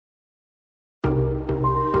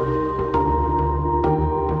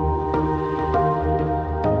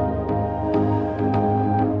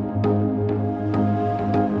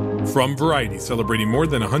From Variety, celebrating more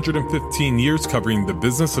than 115 years covering the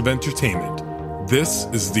business of entertainment, this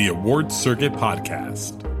is the Awards Circuit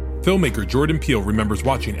Podcast. Filmmaker Jordan Peele remembers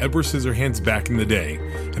watching Edward Scissorhands back in the day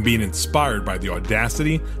and being inspired by the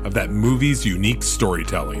audacity of that movie's unique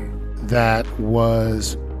storytelling. That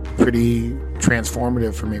was pretty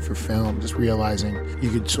transformative for me for film, just realizing you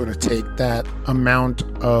could sort of take that amount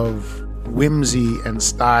of whimsy and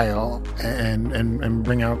style and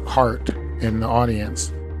bring out heart in the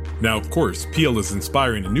audience. Now, of course, Peele is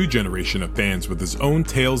inspiring a new generation of fans with his own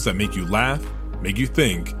tales that make you laugh, make you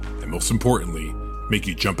think, and most importantly, make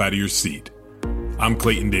you jump out of your seat. I'm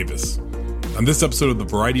Clayton Davis. On this episode of the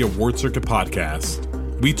Variety Award Circuit Podcast,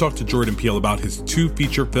 we talk to Jordan Peele about his two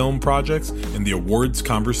feature film projects in the awards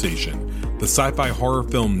conversation, the sci-fi horror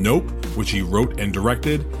film Nope, which he wrote and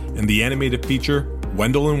directed, and the animated feature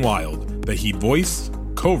Wendell and Wild that he voiced,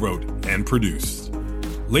 co-wrote, and produced.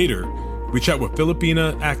 Later, we chat with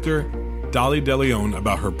Filipina actor Dolly de Leon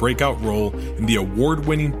about her breakout role in the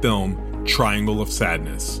award-winning film Triangle of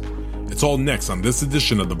Sadness. It's all next on this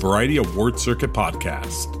edition of the Variety Award Circuit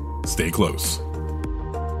Podcast. Stay close.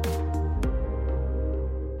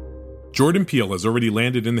 Jordan Peele has already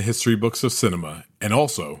landed in the history books of cinema and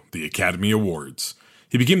also the Academy Awards.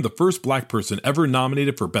 He became the first Black person ever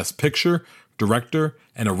nominated for Best Picture, Director,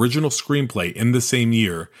 and Original Screenplay in the same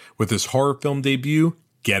year with his horror film debut,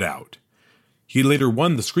 Get Out. He later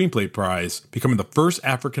won the Screenplay Prize, becoming the first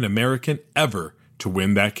African American ever to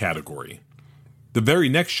win that category. The very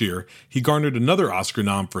next year, he garnered another Oscar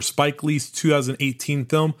nom for Spike Lee's 2018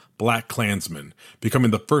 film Black Klansman,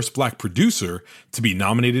 becoming the first Black producer to be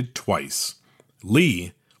nominated twice.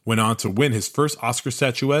 Lee went on to win his first Oscar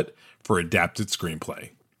statuette for Adapted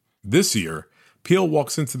Screenplay. This year, Peele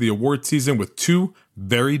walks into the award season with two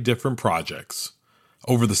very different projects.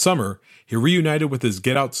 Over the summer, he reunited with his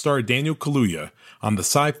Get Out star Daniel Kaluuya on the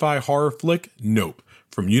sci-fi horror flick Nope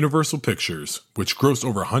from Universal Pictures, which grossed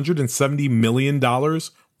over $170 million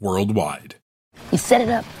worldwide. You set it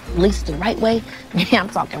up, released the right way. I'm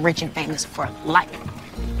talking rich and famous for life.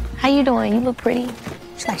 How you doing? You look pretty.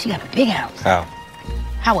 It's like you got a big house. How?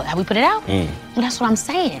 How we put it out? Well, that's what I'm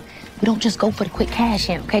saying. We don't just go for the quick cash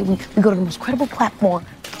in, okay? We go to the most credible platform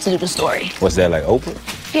to do the story. What's that, like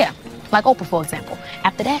Oprah? Yeah, like Oprah, for example.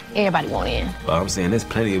 After that, everybody want in. Well, I'm saying there's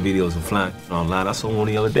plenty of videos of flying online. I saw one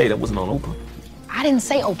the other day that wasn't on Oprah. I didn't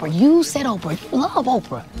say Oprah. You said Oprah. You love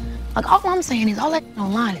Oprah. Like, all I'm saying is all that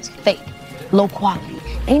online is fake, low quality.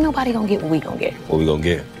 Ain't nobody gonna get what we gonna get. What we gonna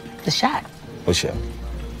get? The shot. What shot?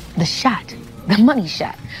 The shot. The money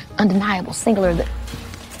shot. Undeniable, singular, the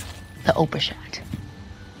Oprah shot.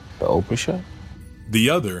 The Oprah shot? The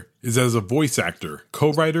other is as a voice actor,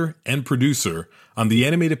 co-writer, and producer on the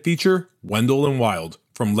animated feature Wendell and Wild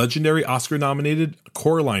from legendary Oscar-nominated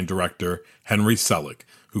Coraline director Henry Selick,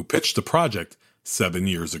 who pitched the project 7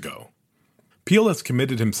 years ago. Peele has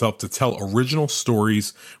committed himself to tell original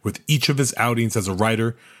stories with each of his outings as a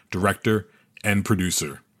writer, director, and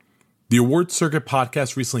producer. The Awards Circuit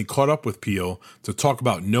Podcast recently caught up with Peele to talk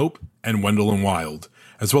about Nope and Wendell and Wild,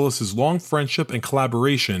 as well as his long friendship and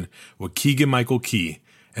collaboration with Keegan-Michael Key,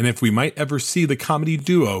 and if we might ever see the comedy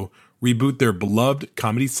duo reboot their beloved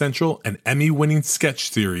Comedy Central and Emmy-winning sketch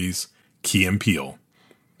series, Key and Peele.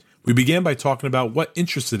 We began by talking about what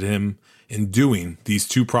interested him in doing these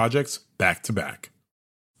two projects back to back.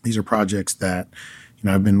 These are projects that,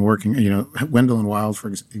 I've been working, Wendell and Wild, for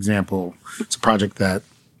example, it's a project that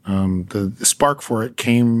the spark for it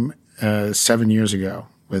came 7 years ago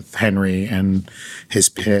with Henry and his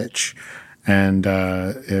pitch. And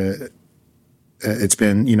it's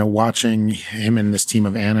been, watching him and this team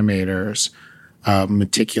of animators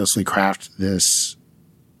meticulously craft this,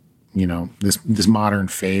 this modern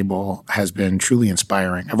fable has been truly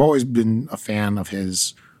inspiring. I've always been a fan of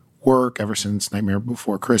his work ever since Nightmare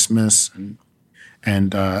Before Christmas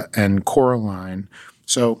and Coraline.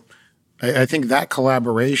 So I think that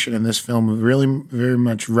collaboration in this film really very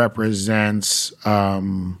much represents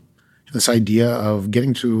this idea of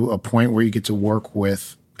getting to a point where you get to work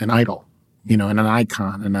with an idol, and an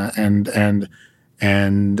icon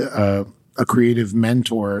and a creative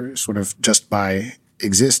mentor, sort of just by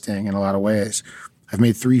existing in a lot of ways. I've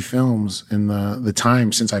made 3 films in the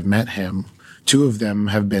time since I've met him. 2 of them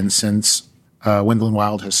have been since Wendell and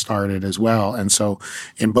Wild has started as well. And so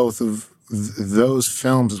in both of those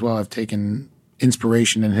films as well, I've taken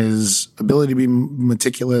inspiration in his ability to be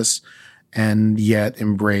meticulous and yet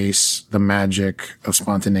embrace the magic of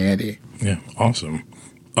spontaneity. Yeah, awesome.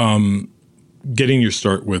 Getting your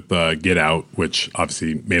start with Get Out, which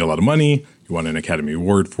obviously made a lot of money. You won an Academy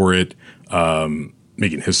Award for it.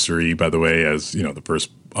 Making history, by the way, as the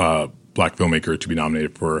first Black filmmaker to be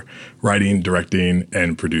nominated for writing, directing,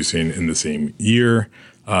 and producing in the same year.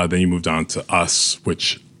 Then you moved on to Us,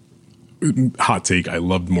 which, hot take, I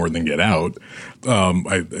loved more than Get Out.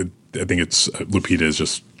 I think it's Lupita is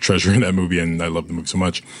just treasuring that movie, and I love the movie so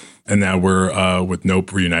much. And now we're with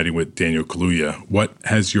Nope reuniting with Daniel Kaluuya. What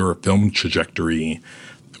has your film trajectory?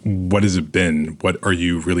 What has it been? What are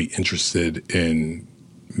you really interested in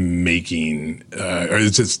making? Or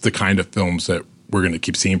is this the kind of films that we're going to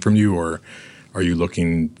keep seeing from you, or are you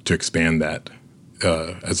looking to expand that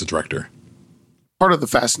as a director? Part of the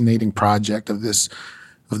fascinating project of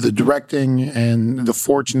the directing and the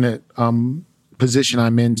fortunate position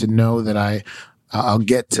I'm in to know that I'll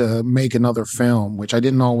get to make another film, which I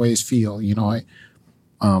didn't always feel.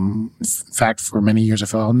 In fact, for many years I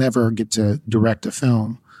felt I'll never get to direct a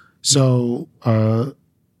film. So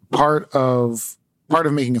part of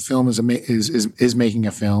making a film is making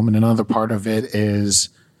a film, and another part of it is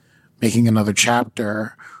making another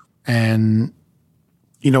chapter. And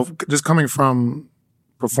just coming from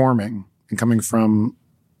performing and coming from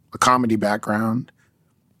a comedy background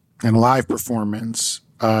and live performance,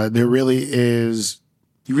 there really is,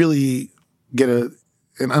 you really get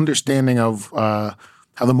an understanding of how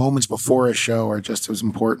the moments before a show are just as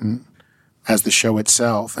important as the show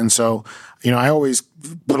itself. And so, I always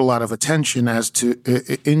put a lot of attention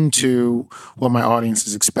into what my audience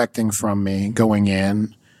is expecting from me going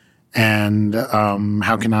in, and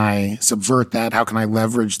how can I subvert that? How can I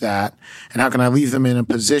leverage that? And how can I leave them in a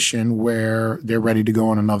position where they're ready to go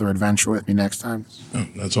on another adventure with me next time? Oh,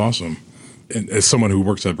 that's awesome. And as someone who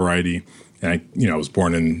works at Variety, and I was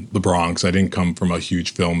born in the Bronx, I didn't come from a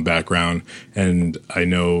huge film background, and I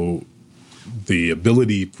know the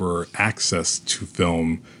ability for access to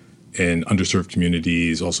film in underserved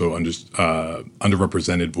communities, also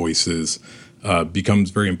underrepresented voices,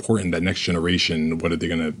 becomes very important. That next generation, what are they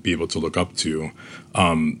going to be able to look up to?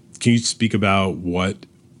 Can you speak about what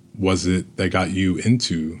was it that got you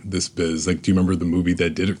into this biz? Like, do you remember the movie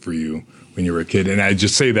that did it for you when you were a kid? And I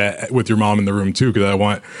just say that with your mom in the room too, because I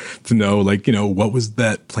want to know, what was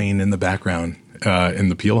that playing in the background in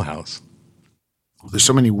the Peele house? There's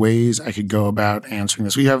so many ways I could go about answering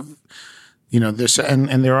this. We have, this,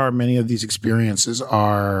 and there are many of these experiences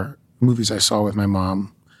are movies I saw with my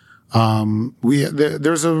mom.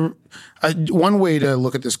 There's one way to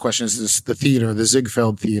look at this question is the theater, the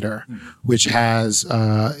Ziegfeld Theater, which has,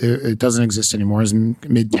 it doesn't exist anymore, is in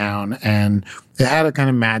Midtown, and it had a kind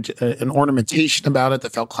of an ornamentation about it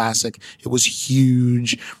that felt classic. It was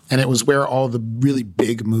huge, and it was where all the really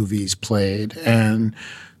big movies played. And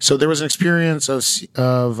so there was an experience of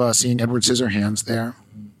seeing Edward Scissorhands there,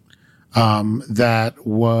 that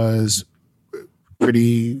was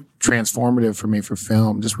pretty transformative for me for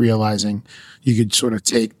film, just realizing you could sort of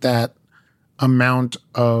take that amount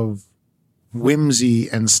of whimsy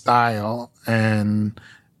and style and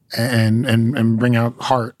bring out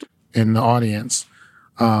heart in the audience.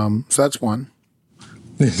 So that's one.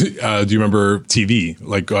 Do you remember TV?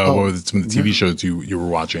 What were some of the TV shows you were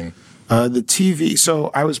watching? The TV.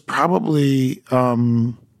 So I was probably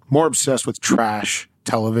more obsessed with trash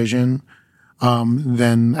television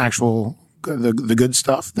than actual the good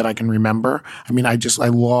stuff that I can remember. I mean, I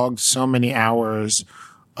logged so many hours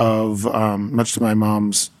of, much to my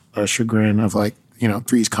mom's chagrin, of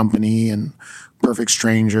Three's Company and Perfect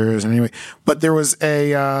Strangers. And anyway, but there was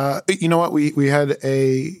we had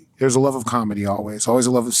there's a love of comedy always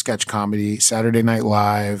a love of sketch comedy, Saturday Night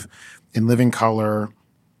Live, In Living Color,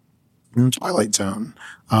 in Twilight Zone.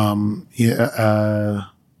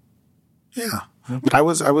 But I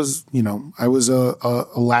was a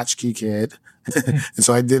latchkey kid. And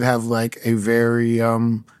so I did have I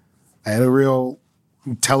had a real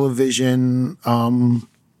television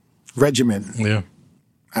regimen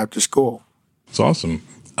after school. It's awesome.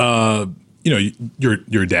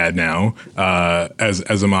 You're a dad now,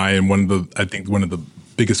 as am I. And I think one of the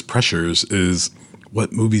biggest pressures is,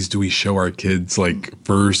 what movies do we show our kids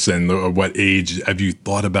first, and what age? Have you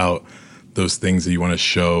thought about those things that you want to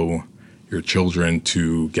show your children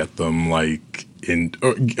to get them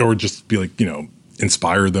or just be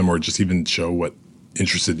inspire them, or just even show what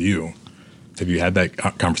interested you? Have you had that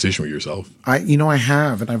conversation with yourself? I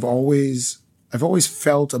have, and I've always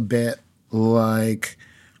felt a bit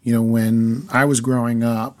when I was growing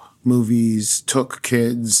up, movies took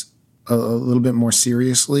kids a little bit more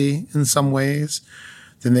seriously in some ways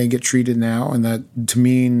than they get treated now, and that to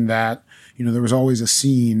mean that there was always a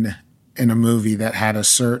scene in a movie that had a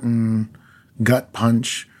certain gut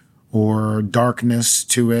punch or darkness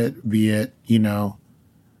to it, be it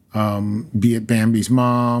Bambi's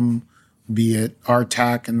mom, be it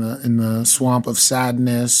Artak in the swamp of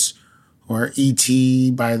sadness, or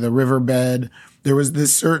E.T. by the riverbed. There was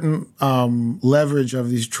this certain leverage of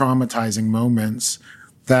these traumatizing moments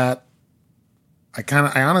that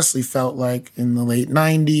I honestly felt like in the late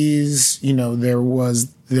 90s, you know,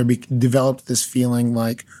 developed this feeling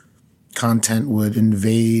like content would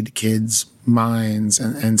invade kids' minds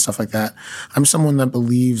and stuff like that. I'm someone that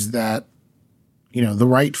believes that, you know, the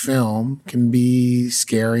right film can be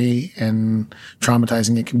scary and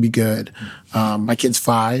traumatizing. It can be good. My kid's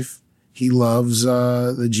 5. He loves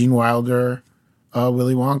the Gene Wilder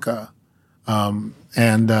Willy Wonka.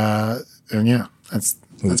 And yeah, that's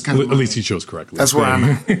kind of at least he chose correctly. That's where I'm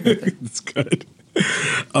at. That's good.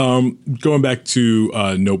 Going back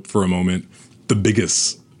to Nope for a moment, the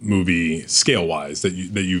biggest movie scale wise that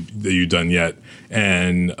you've done yet,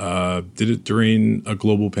 and did it during a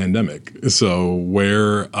global pandemic. So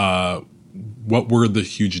what were the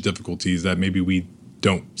huge difficulties that maybe we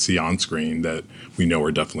don't see on screen that we know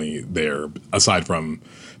are definitely there, aside from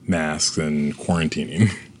masks and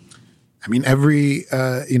quarantining? I mean,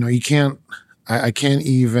 I can't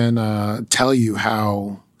even tell you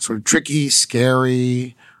how sort of tricky,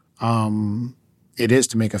 scary it is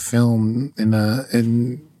to make a film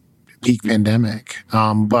in peak pandemic.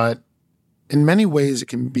 But in many ways, it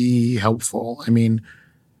can be helpful. I mean,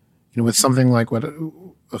 you know, with something like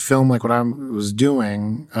a film like what I was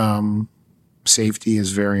doing, safety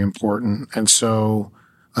is very important. And so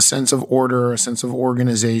a sense of order, a sense of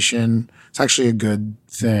organization, it's actually a good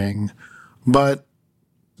thing. But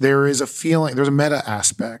there is a feeling, there's a meta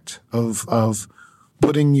aspect of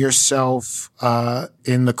putting yourself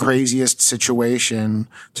in the craziest situation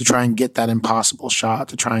to try and get that impossible shot,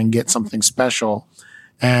 to try and get something special.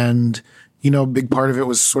 And, you know, a big part of it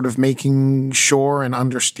was sort of making sure and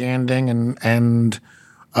understanding and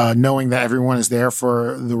knowing that everyone is there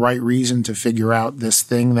for the right reason to figure out this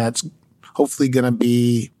thing that's hopefully going to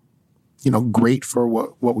be, you know, great for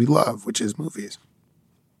what we love, which is movies.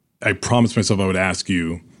 I promised myself I would ask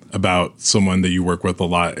you about someone that you work with a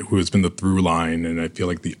lot who has been the through line, and I feel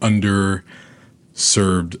like the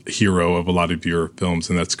underserved hero of a lot of your films,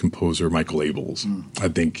 and that's composer Michael Abels. I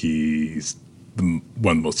think he's one of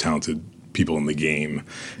the most talented people in the game,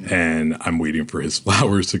 and I'm waiting for his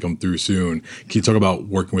flowers to come through soon. Can you talk about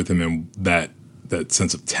working with him and that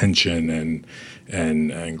sense of tension and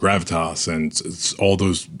gravitas and it's all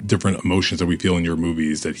those different emotions that we feel in your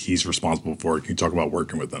movies that he's responsible for? Can you talk about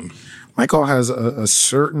working with him? Michael has a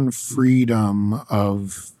certain freedom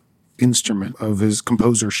of instrument, of his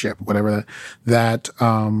composership, whatever that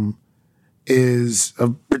is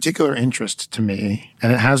of particular interest to me.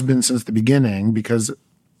 And it has been since the beginning, because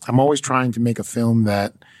I'm always trying to make a film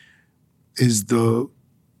that is the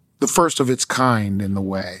first of its kind in the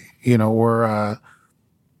way, you know, or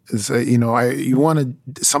you wanted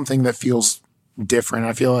something that feels different.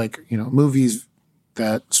 I feel like, you know, movies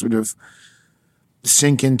that sort of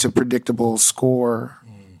sink into predictable score,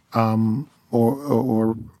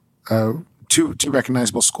 or too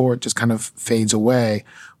recognizable score, it just kind of fades away.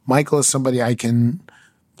 Michael is somebody I can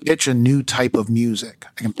pitch a new type of music.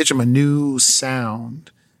 I can pitch him a new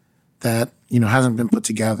sound that, you know, hasn't been put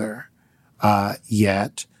together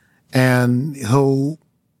yet, and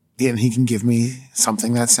he can give me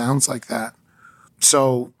something that sounds like that.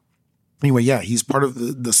 So anyway, yeah, he's part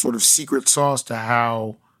of the sort of secret sauce to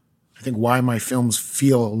how I think why my films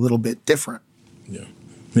feel a little bit different.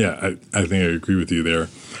 Yeah, I think I agree with you there.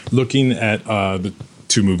 Looking at the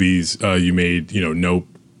two movies you made, you know, Nope,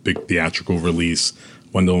 big theatrical release.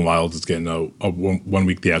 Wendell and Wild is getting a 1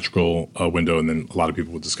 week theatrical window, and then a lot of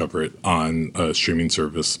people will discover it on a streaming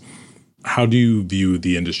service. How do you view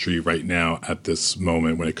the industry right now at this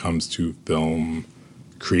moment when it comes to film,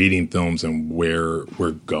 creating films, and where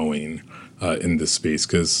we're going in this space?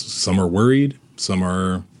 Because some are worried, some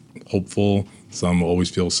are hopeful, some always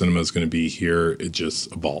feel cinema is going to be here. It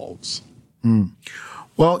just evolves.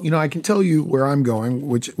 Well, you know, I can tell you where I'm going,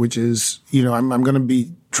 which is, you know, I'm going to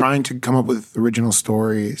be trying to come up with original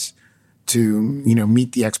stories to, you know,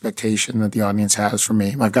 meet the expectation that the audience has for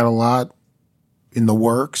me. I've got a lot in the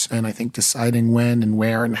works, and I think deciding when and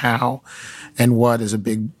where and how and what is a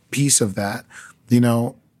big piece of that. You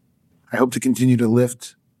know, I hope to continue to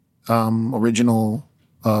lift original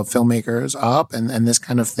filmmakers up and this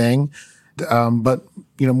kind of thing. But,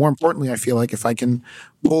 you know, more importantly, I feel like if I can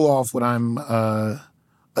pull off what I'm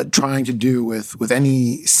trying to do with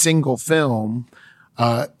any single film,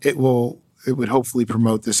 it would hopefully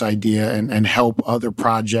promote this idea and help other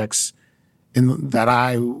projects that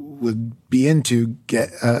I would be into get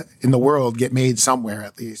in the world get made somewhere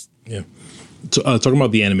at least. Yeah. Talking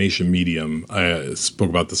about the animation medium, I spoke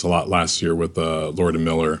about this a lot last year with Lord and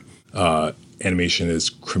Miller. Animation is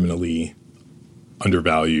criminally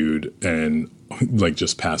undervalued and like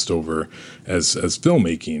just passed over as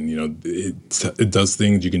filmmaking. You know, it does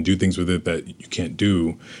things, you can do things with it that you can't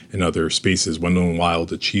do in other spaces. Wendell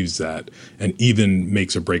Wild achieves that and even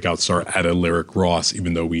makes a breakout star at a Lyric Ross,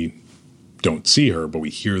 even though we don't see her, but we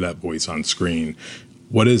hear that voice on screen.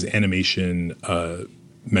 What has animation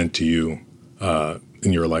meant to you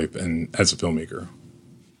in your life and as a filmmaker?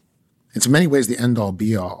 It's in many ways the end all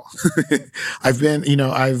be all. I've been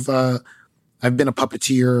a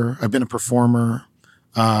puppeteer. I've been a performer.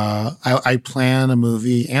 I plan a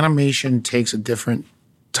movie. Animation takes a different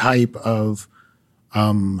type of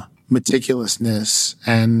meticulousness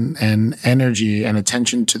and energy and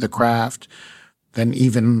attention to the craft than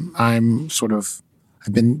even I've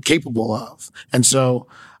been capable of. And so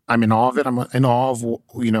I'm in awe of it. I'm in awe of,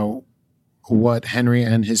 what Henry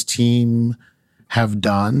and his team have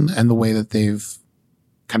done and the way that they've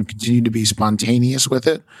kind of continued to be spontaneous with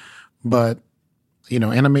it. But,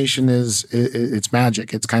 animation it's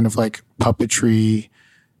magic. It's kind of like puppetry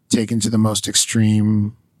taken to the most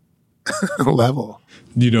extreme level.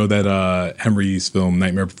 You know that Henry's film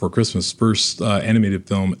Nightmare Before Christmas, first animated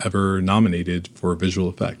film ever nominated for visual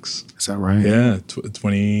effects. Is that right? Yeah,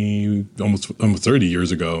 20 almost 30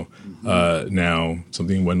 years ago. Now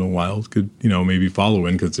something Wendell Wild could maybe follow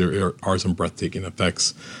in, because there are some breathtaking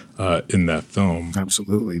effects in that film.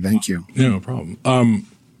 Absolutely, thank you. Yeah, no problem.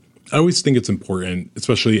 I always think it's important,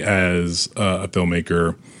 especially as a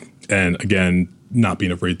filmmaker, and again, not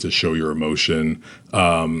being afraid to show your emotion.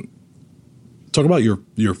 Talk about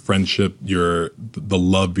your friendship, the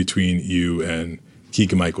love between you and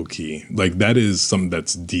Keegan-Michael Key. Like, that is something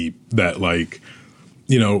that's deep, that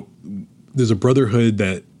there's a brotherhood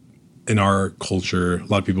that in our culture, a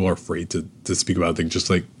lot of people are afraid to speak about things, just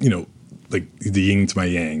like the yin to my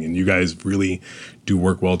yang, and you guys really do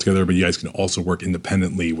work well together, but you guys can also work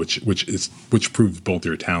independently, which proves both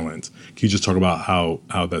your talent. Can you just talk about how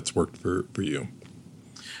that's worked for you?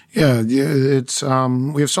 Yeah, it's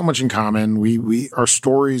we have so much in common. We our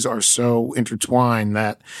stories are so intertwined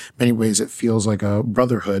that in many ways it feels like a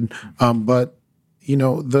brotherhood. But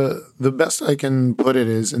the best I can put it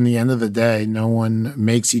is, in the end of the day, no one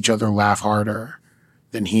makes each other laugh harder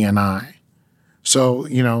than he and I. So,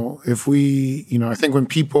 if we, I think when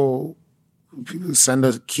people send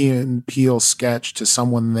a Key and Peele sketch to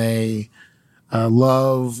someone they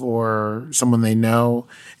love or someone they know,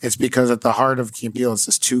 it's because at the heart of Key and Peele, it's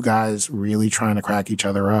just two guys really trying to crack each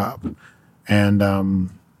other up. And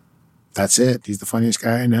that's it. He's the funniest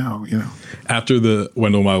guy I know, After the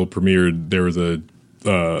Wendell Wild premiered, there was a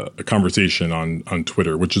conversation on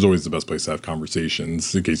Twitter, which is always the best place to have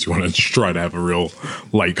conversations in case you want to try to have a real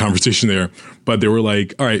light conversation there. But they were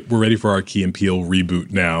like, all right, we're ready for our Key and Peele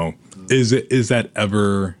reboot now. Is that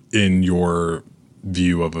ever in your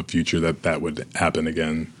view of a future that would happen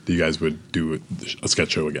again? That you guys would do a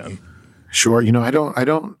sketch show again? Sure. I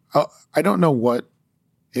don't know what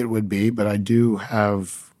it would be, but I do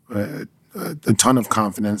have a ton of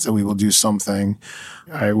confidence that we will do something.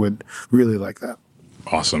 I would really like that.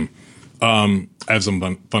 Awesome. I have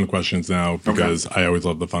some fun questions now, because I always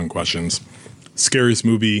love the fun questions. Scariest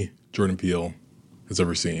movie Jordan Peele has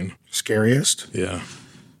ever seen? Scariest? Yeah.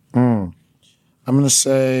 I'm going to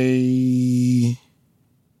say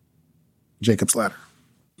Jacob's Ladder.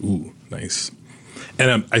 Ooh, nice.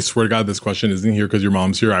 And I swear to God, this question isn't here because your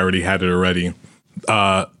mom's here. I already had it already.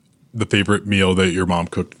 The favorite meal that your mom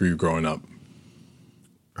cooked for you growing up?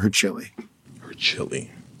 Her chili. Her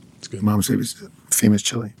chili. It's good. Mom's famous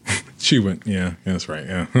chili. She went, yeah, that's right.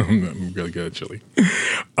 Yeah, I'm really good at chili.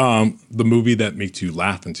 The movie that makes you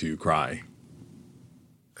laugh until you cry?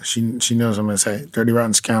 She knows I'm going to say Dirty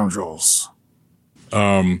Rotten Scoundrels.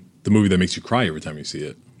 The movie that makes you cry every time you see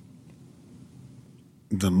it?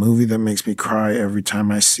 The movie that makes me cry every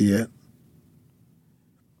time I see it.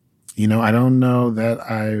 I don't know that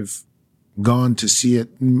I've gone to see it.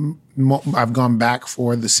 I've gone back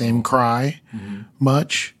for the same cry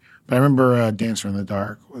much. But I remember Dancer in the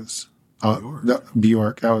Dark was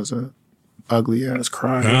Bjork. That was a ugly ass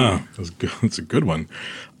cry. Yeah, that's a good one.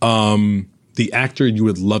 The actor you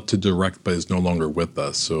would love to direct but is no longer with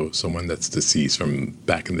us, so someone that's deceased from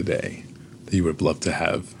back in the day that you would love to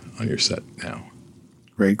have on your set now.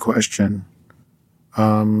 Great question.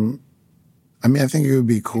 I think it would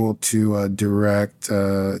be cool to direct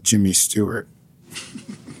Jimmy Stewart.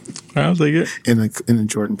 I'll take it. In a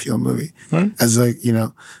Jordan Peele movie. Right. As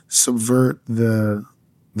subvert the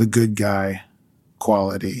good guy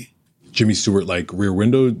quality. Jimmy Stewart, like Rear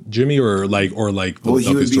Window Jimmy, or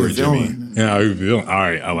Philadelphia Story Jimmy? Yeah, he would be villain. All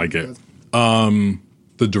right, I like it.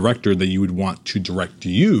 The director that you would want to direct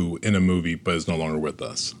you in a movie but is no longer with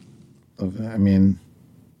us. I mean,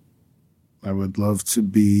 I would love to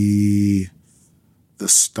be the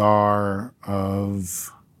star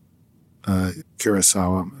of a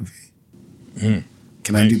Kurosawa movie.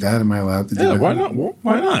 Can I do that? Am I allowed to do that? Why not?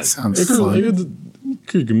 Why not? That sounds fun.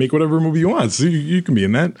 You can make whatever movie you want. So you can be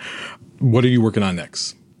in that. What are you working on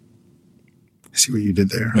next? I see what you did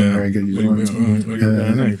there. Yeah. Very good.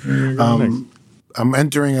 I'm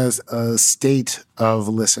entering a state of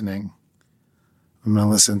listening. I'm going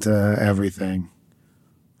to listen to everything.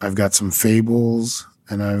 I've got some fables,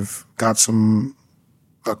 and I've got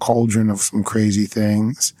a cauldron of some crazy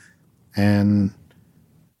things. And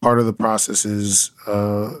part of the process is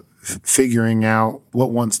figuring out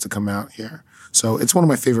what wants to come out here. So it's one of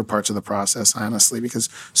my favorite parts of the process, honestly, because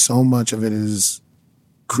so much of it is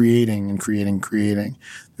creating and creating.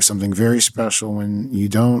 There's something very special when you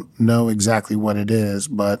don't know exactly what it is,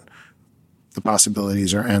 but the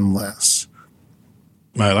possibilities are endless.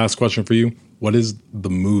 My last question for you. What is the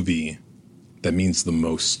movie that means the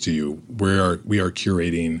most to you? We are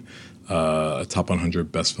curating a top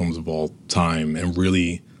 100 best films of all time and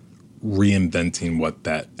really reinventing what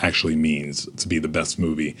that actually means to be the best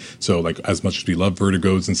movie. So like, as much as we love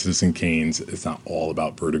Vertigo's and Citizen Kane's, it's not all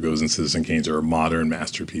about Vertigo's and Citizen Kane's or modern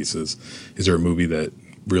masterpieces. Is there a movie that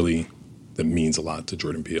means a lot to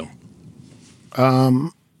Jordan Peele?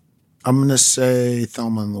 I'm going to say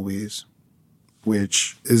Thelma and Louise,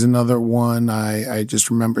 which is another one I just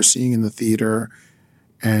remember seeing in the theater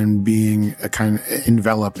and being a kind of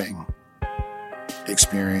enveloping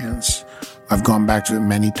experience. I've gone back to it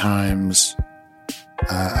many times.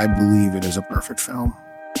 I believe it is a perfect film.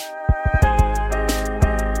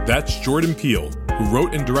 That's Jordan Peele, who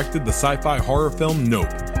wrote and directed the sci-fi horror film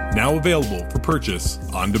Nope, now available for purchase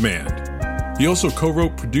on demand. He also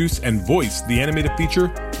co-wrote, produced, and voiced the animated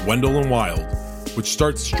feature Wendell and Wild, which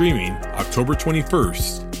starts streaming October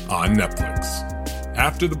 21st on Netflix.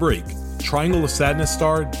 After the break, Triangle of Sadness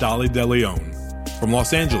star Dolly De Leon. From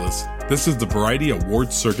Los Angeles, this is the Variety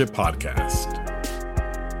Awards Circuit Podcast.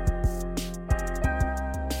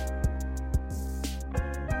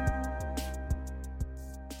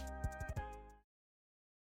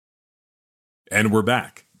 And we're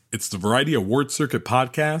back. It's the Variety Awards Circuit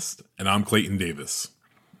Podcast, and I'm Clayton Davis.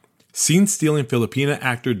 Scene-stealing Filipina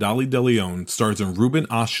actor Dolly De Leon stars in Ruben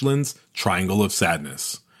Östlund's Triangle of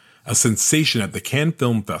Sadness, a sensation at the Cannes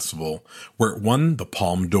Film Festival where it won the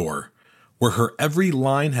Palme d'Or, where her every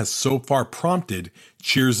line has so far prompted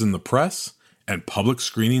cheers in the press and public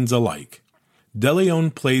screenings alike. De Leon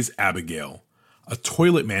plays Abigail, a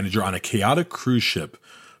toilet manager on a chaotic cruise ship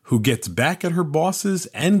who gets back at her bosses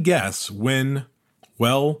and guests when,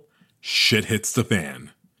 well, shit hits the fan.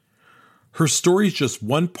 Her story is just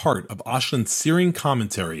one part of Östlund's searing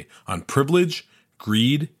commentary on privilege,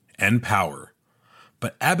 greed, and power.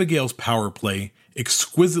 But Abigail's power play,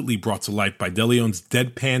 exquisitely brought to life by De Leon's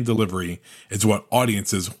deadpan delivery, is what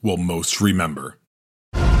audiences will most remember.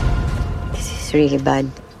 This is really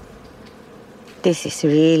bad. This is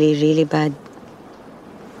really, really bad.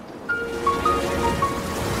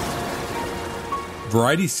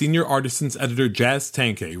 Variety senior artisans editor Jazz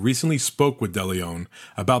Tanke recently spoke with De Leon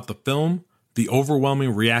about the film, the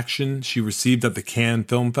overwhelming reaction she received at the Cannes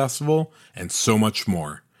Film Festival, and so much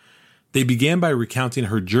more. They began by recounting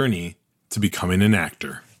her journey to becoming an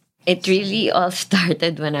actor. It really all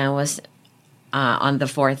started when I was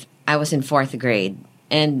I was in fourth grade.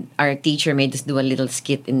 And our teacher made us do a little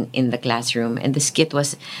skit in the classroom. And the skit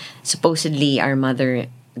was supposedly our mother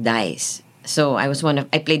dies. So I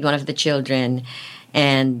played one of the children.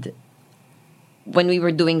 And when we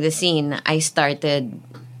were doing the scene, I started,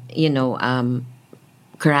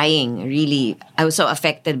 crying, really. I was so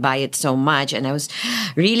affected by it so much. And I was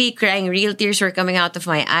really crying. Real tears were coming out of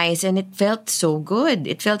my eyes. And it felt so good.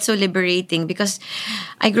 It felt so liberating because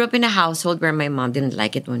I grew up in a household where my mom didn't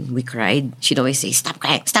like it when we cried. She'd always say, stop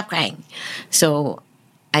crying, stop crying. So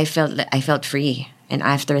I felt free. And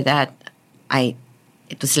after that,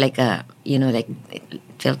 it was like it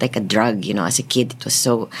felt like a drug, as a kid. It was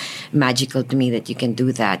so magical to me that you can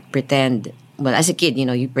do that. Pretend. Well, as a kid,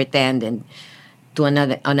 you pretend and on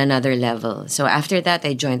another level. So after that,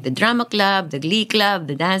 I joined the drama club, the glee club,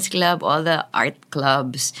 the dance club, all the art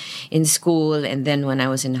clubs in school. And then when I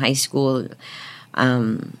was in high school,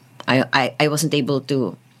 I wasn't able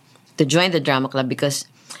to join the drama club because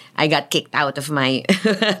I got kicked out of my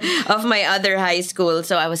of my other high school.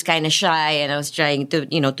 So I was kind of shy and I was trying to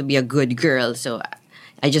to be a good girl. So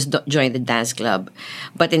I just joined the dance club.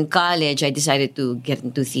 But in college, I decided to get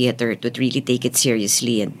into theater, to really take it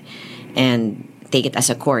seriously and take it as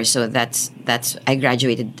a course. So that's I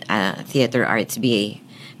graduated theater arts BA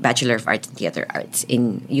Bachelor of Arts in Theater Arts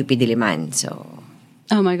in UP Diliman. So,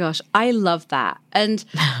 oh my gosh, I love that. And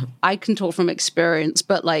I can talk from experience,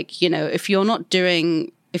 but like, if you're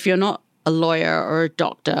not a lawyer or a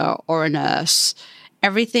doctor or a nurse,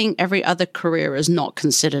 every other career is not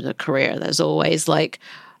considered a career. There's always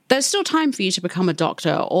there's still time for you to become a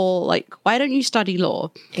doctor, or why don't you study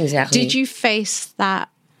law? Exactly. Did you face that?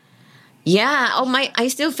 Yeah. I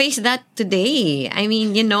still face that today. I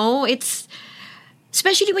mean, it's,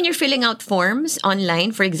 especially when you're filling out forms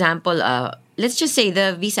online, for example, let's just say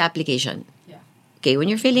the visa application. Okay, when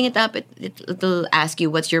you're filling it up, it'll ask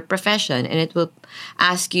you what's your profession, and it will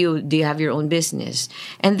ask you, do you have your own business?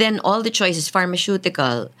 And then all the choices,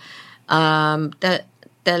 pharmaceutical,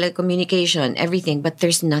 telecommunication, everything, but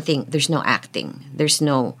there's nothing, there's no acting, there's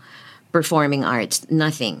no performing arts,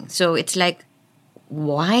 nothing. So it's like,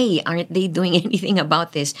 why aren't they doing anything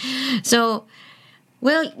about this? So,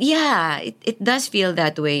 well, yeah, it does feel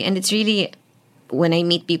that way. And it's really, when I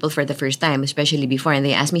meet people for the first time, especially before, and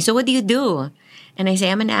they ask me, so what do you do? And I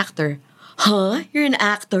say, I'm an actor. Huh? You're an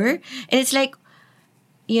actor? And it's like,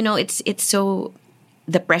 it's so,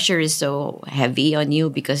 the pressure is so heavy on you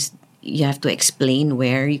because you have to explain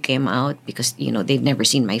where you came out because, they've never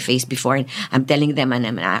seen my face before. And I'm telling them I'm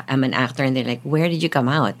an actor, and they're like, where did you come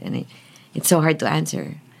out? And it's so hard to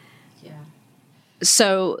answer. Yeah.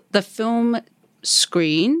 So the film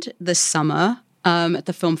screened this summer at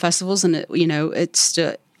the film festivals, and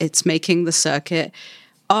it's making the circuit.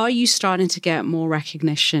 Are you starting to get more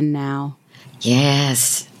recognition now?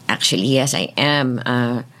 Yes, actually, yes, I am.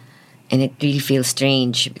 And it really feels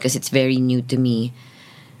strange because it's very new to me.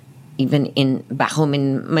 Even back home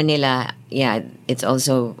in Manila, yeah, it's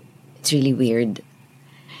really weird.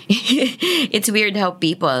 It's weird how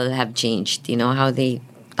people have changed, how they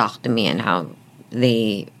talk to me and how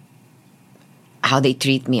they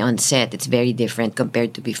treat me on set. It's very different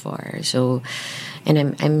compared to before. So, and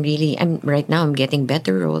I'm right now I'm getting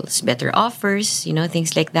better roles, better offers,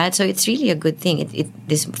 things like that. So it's really a good thing.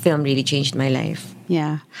 This film really changed my life.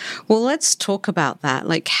 Yeah. Well, let's talk about that,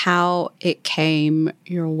 like how it came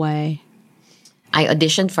your way. I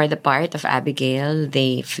auditioned for the part of Abigail.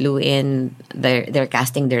 They flew in their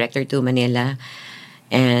casting director to Manila,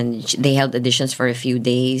 and they held auditions for a few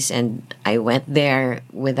days, and I went there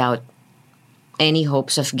without any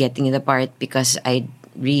hopes of getting the part because I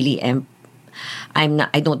really I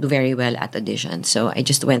don't do very well at auditions. So I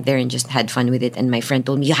just went there and just had fun with it. And my friend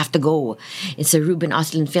told me, you have to go. It's a Ruben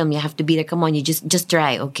Östlund film. You have to be there. Come on, you just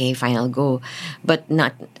try. Okay, fine, I'll go. But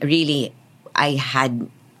not really. I had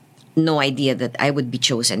no idea that I would be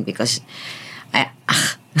chosen because I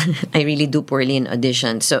really do poorly in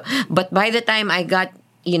auditions. So, but by the time I got,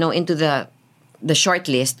 into the short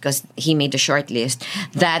list, because he made the short list,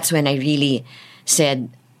 that's when I really said,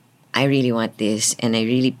 I really want this, and I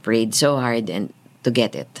really prayed so hard to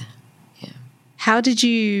get it. Yeah. How did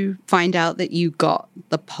you find out that you got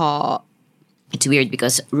the part? It's weird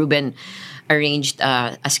because Ruben arranged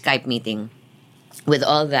a Skype meeting with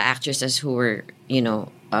all the actresses who were,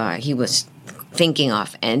 he was thinking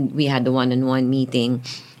of, and we had the one-on-one meeting.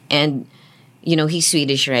 And, he's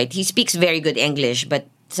Swedish, right? He speaks very good English, but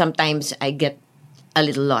sometimes I get a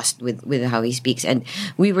little lost with how he speaks. And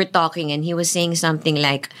we were talking, and he was saying something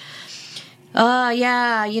like, one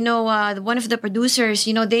of the producers,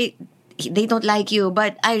 they don't like you,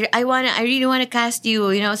 but I really want to cast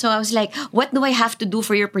you, So I was like, what do I have to do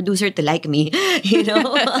for your producer to like me,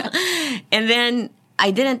 And then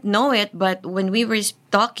I didn't know it, but when we were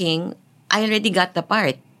talking, I already got the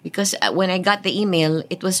part because when I got the email,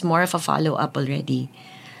 it was more of a follow-up already.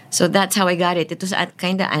 So that's how I got it. It was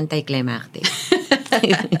kind of anticlimactic.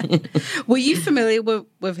 Were you familiar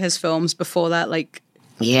with his films before that?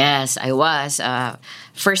 Yes, I was. I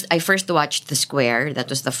first watched The Square. That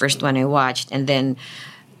was the first one I watched. And then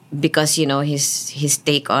because, his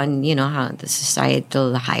take on, how the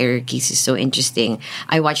societal hierarchies is so interesting,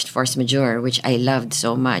 I watched Force Majeure, which I loved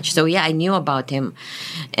so much. So, yeah, I knew about him.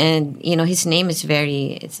 And, his name is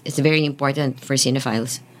it's very important for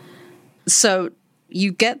cinephiles. So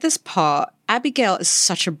you get this part. Abigail is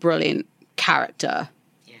such a brilliant character.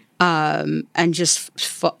 And just,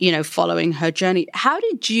 following her journey. How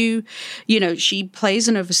did you, she plays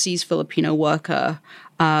an overseas Filipino worker,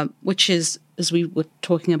 which is, as we were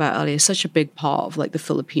talking about earlier, such a big part of the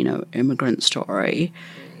Filipino immigrant story.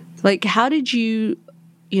 How did you,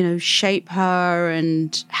 shape her,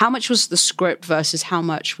 and how much was the script versus how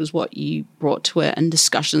much was what you brought to it and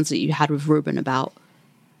discussions that you had with Ruben about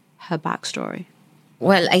her backstory?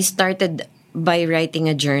 Well, I started by writing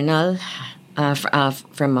a journal.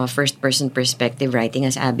 From a first-person perspective, writing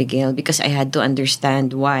as Abigail, because I had to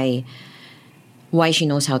understand why why she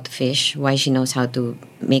knows how to fish, why she knows how to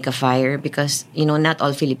make a fire, because, not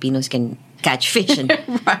all Filipinos can catch fish and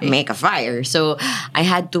Right. make a fire. So I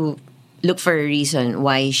had to look for a reason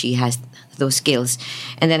why she has those skills.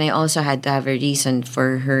 And then I also had to have a reason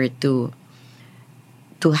for her to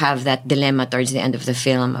have that dilemma towards the end of the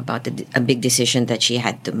film about a big decision that she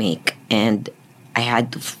had to make. And I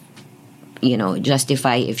had to,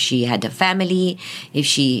 justify if she had a family, if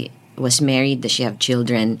she was married, does she have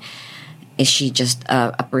children, is she just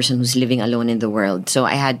a person who's living alone in the world? So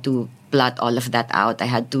I had to plot all of that out. I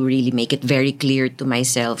had to really make it very clear to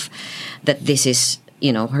myself that this is,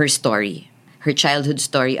 her story, her childhood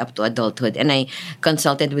story up to adulthood. And I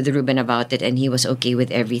consulted with Ruben about it, and he was okay with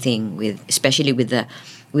everything, especially with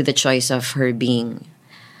the choice of her being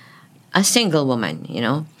a single woman,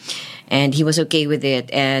 And he was okay with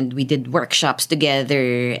it, and we did workshops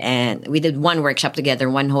together, and we did one workshop together,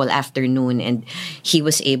 one whole afternoon, and he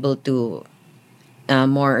was able to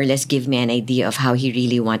more or less give me an idea of how he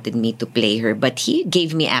really wanted me to play her. But he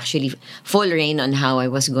gave me actually full reign on how I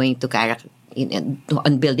was going to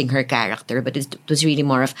on building her character, but it was really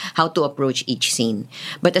more of how to approach each scene.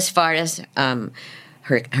 But as far as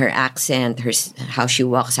her accent, how she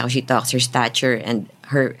walks, how she talks, her stature, and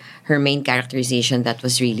her main characterization, that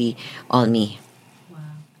was really all me.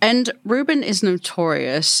 And Ruben is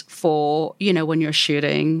notorious for, when you're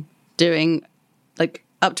shooting, doing like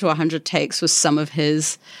up to 100 takes with some of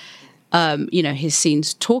his, his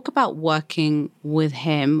scenes. Talk about working with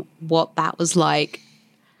him, what that was like.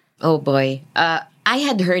 Oh boy. I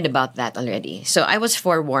had heard about that already. So I was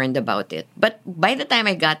forewarned about it. But by the time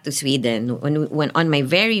I got to Sweden, when on my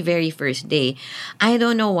very, very first day, I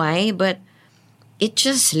don't know why, but it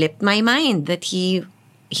just slipped my mind that he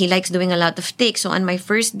likes doing a lot of takes. So on my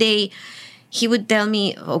first day, he would tell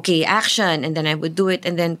me, okay, action, and then I would do it,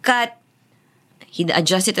 and then cut. He'd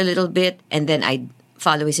adjust it a little bit, and then I'd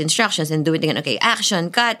follow his instructions and do it again. Okay,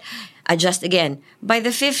 action, cut, adjust again. By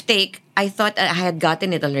the fifth take, I thought I had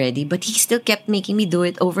gotten it already, but he still kept making me do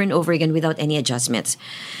it over and over again without any adjustments.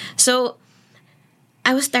 So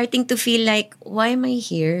I was starting to feel like, why am I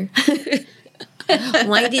here?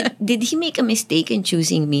 Why did he make a mistake in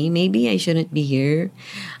choosing me? Maybe I shouldn't be here.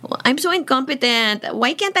 I'm so incompetent.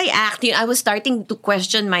 Why can't I act? I was starting to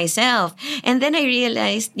question myself. And then I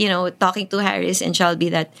realized, talking to Harris and Shelby,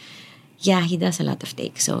 that, yeah, he does a lot of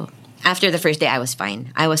takes. So after the first day, I was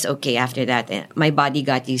fine. I was okay after that. My body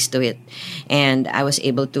got used to it. And I was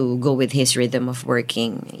able to go with his rhythm of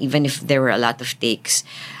working, even if there were a lot of takes.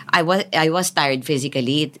 I was tired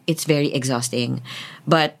physically. It's very exhausting.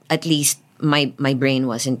 But at least my brain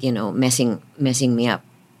wasn't, messing me up.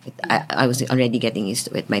 I was already getting used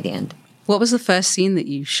to it by the end. What was the first scene that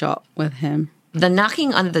you shot with him? The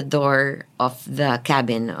knocking on the door of the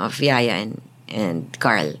cabin of Yaya and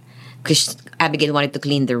Carl. Because Abigail wanted to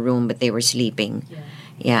clean the room, but they were sleeping.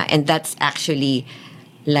 Yeah, and that's actually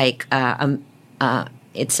like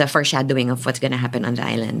it's a foreshadowing of what's going to happen on the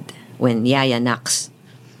island when Yaya knocks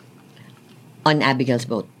on Abigail's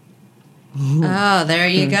boat. Oh, there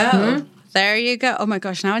you go. There you go. Oh my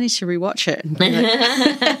gosh, now I need to rewatch it.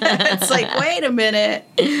 It's like, wait a minute.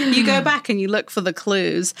 You go back and you look for the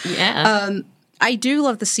clues. Yeah. I do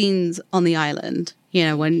love the scenes on the island,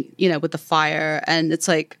 when, with the fire. And it's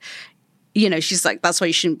like, she's like, that's why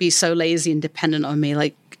you shouldn't be so lazy and dependent on me.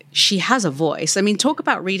 Like, she has a voice. I mean, talk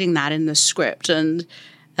about reading that in the script and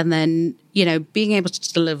then, being able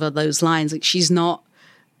to deliver those lines. Like, she's not,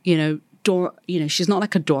 she's not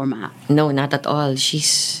like a doormat. No, not at all.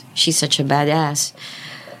 She's such a badass.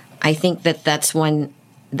 I think that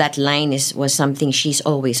line was something she's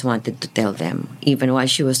always wanted to tell them, even while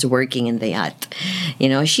she was working in the yacht.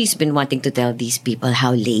 She's been wanting to tell these people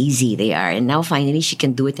how lazy they are, and now finally she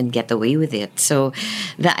can do it and get away with it. So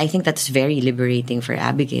I think that's very liberating for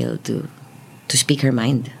Abigail to speak her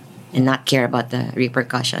mind and not care about the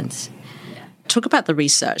repercussions. Talk about the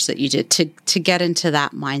research that you did to get into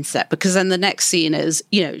that mindset, because then the next scene is,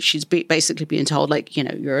 she's basically being told, like,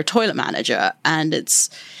 you're a toilet manager, and it's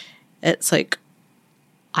like,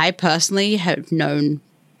 I personally have known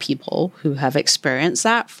people who have experienced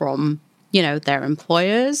that from, their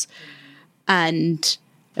employers, and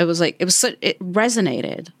it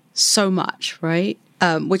resonated so much, right?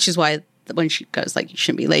 Which is why when she goes like, you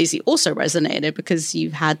shouldn't be lazy, also resonated, because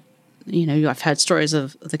you've had, I've heard stories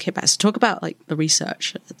of the kickbacks. Talk about like the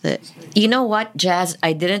research that. You know what, Jazz?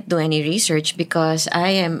 I didn't do any research because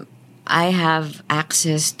I have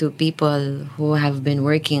access to people who have been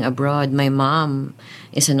working abroad. My mom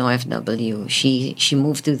is an OFW. She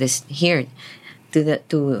moved to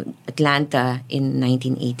Atlanta in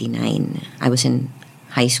 1989. I was in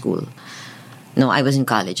high school. No, I was in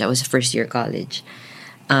college. I was first year college.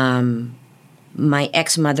 My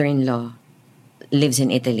ex-mother-in-law lives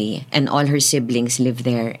in Italy, and all her siblings live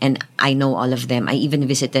there, and I know all of them. I even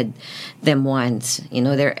visited them once. You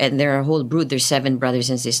know, they're a whole brood. There's 7 brothers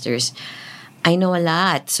and sisters. I know a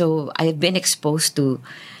lot, so I've been exposed to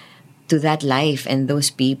that life and those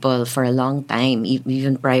people for a long time,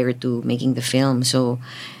 even prior to making the film. So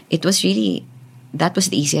it was really, that was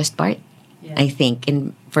the easiest part, I think,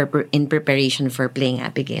 in preparation for playing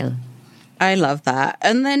Abigail. I love that.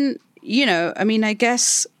 And then, you know, I mean, I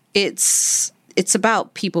guess it's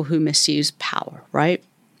about people who misuse power, right?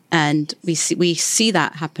 And we see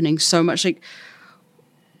that happening so much. Like,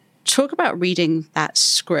 talk about reading that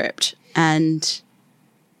script, and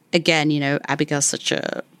again, you know, Abigail's such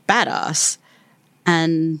a badass,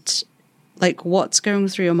 and like, what's going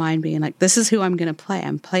through your mind being like, this is who I'm going to play.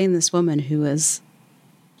 I'm playing this woman who is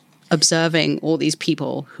observing all these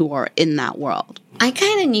people who are in that world. I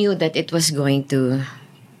kind of knew that it was going to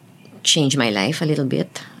change my life a little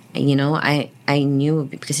bit. You know, I knew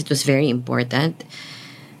because it was very important.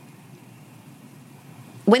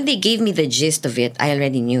 When they gave me the gist of it, I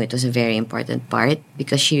already knew it was a very important part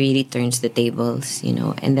because she really turns the tables, you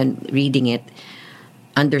know, and then reading it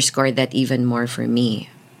underscored that even more for me.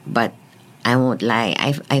 But I won't lie,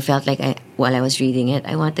 I felt like while I was reading it,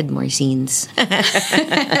 I wanted more scenes.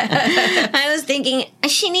 I was thinking,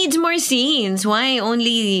 she needs more scenes. Why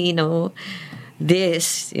only, you know,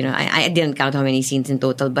 this? You know, I didn't count how many scenes in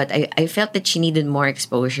total, but I felt that she needed more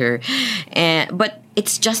exposure. But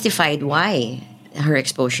it's justified why her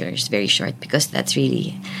exposure is very short, because that's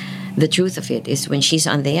really the truth of it, is when she's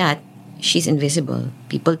on the yacht, she's invisible.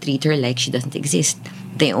 People treat her like she doesn't exist.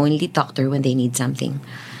 They only talk to her when they need something.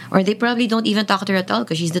 Or they probably don't even talk to her at all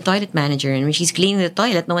because she's the toilet manager, and when she's cleaning the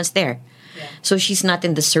toilet, no one's there. Yeah. So she's not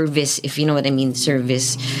in the service, if you know what I mean,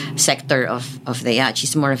 service sector of the yacht.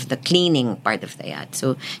 She's more of the cleaning part of the yacht.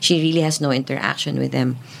 So she really has no interaction with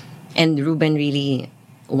them. And Ruben really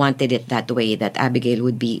wanted it that way, that Abigail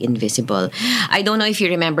would be invisible. I don't know if you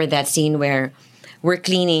remember that scene where we're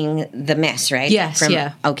cleaning the mess, right? Yes,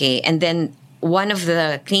 yeah. Okay, and then one of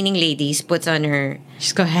the cleaning ladies puts on her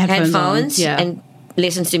She's got headphones and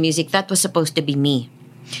listens to music. That was supposed to be me.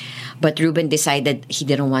 But Ruben decided he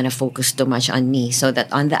didn't want to focus too much on me, so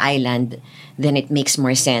that on the island, then it makes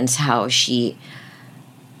more sense how she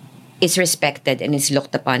is respected and is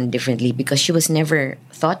looked upon differently because she was never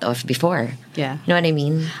thought of before. Yeah. You know what I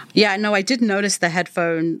mean? Yeah, no, I did notice the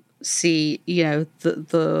headphone. You know,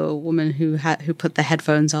 the woman who put the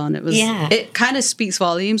headphones on. It was. Yeah. It kind of speaks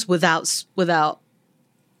volumes without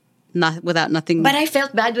nothing. But I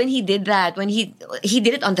felt bad when he did that. When he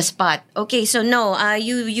did it on the spot. Okay, so no,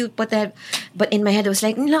 you put that. But in my head, I was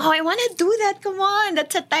like, no, I want to do that. Come on,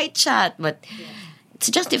 that's a tight shot. But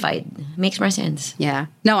it's justified. Makes more sense. Yeah.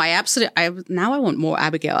 No, now I want more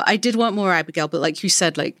Abigail. I did want more Abigail, but like you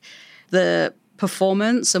said, like the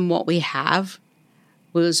performance and what we have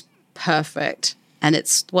was perfect, and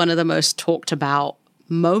it's one of the most talked about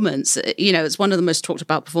moments. You know, it's one of the most talked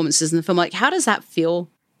about performances in the film. Like, how does that feel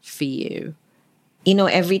for you? You know,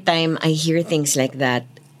 every time I hear things like that,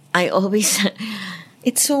 I always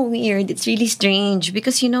it's so weird. It's really strange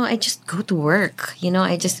because, you know, I just go to work. You know,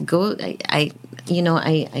 I just go. I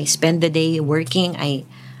spend the day working. I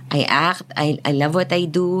act. I love what I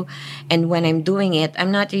do, and when I'm doing it,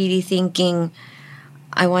 I'm not really thinking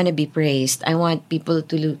I want to be praised. I want people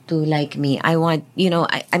to like me. I want, you know,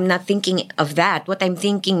 I'm not thinking of that. What I'm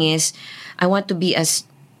thinking is I want to be as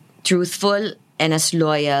truthful and as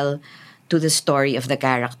loyal to the story of the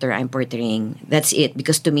character I'm portraying. That's it.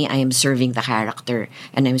 Because to me, I am serving the character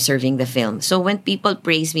and I'm serving the film. So when people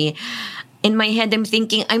praise me, in my head, I'm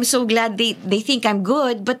thinking, I'm so glad they think I'm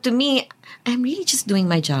good. But to me, I'm really just doing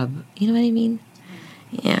my job. You know what I mean?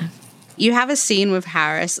 Yeah. You have a scene with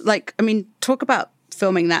Harris. Like, I mean, talk about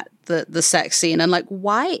filming that, the sex scene. And like,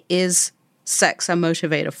 why is sex a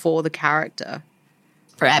motivator for the character?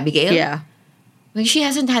 For Abigail? Yeah. Well, she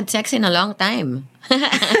hasn't had sex in a long time. Nice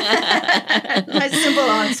simple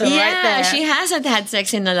answer, right there. Yeah, she hasn't had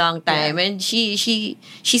sex in a long time, and she's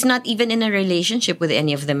not even in a relationship with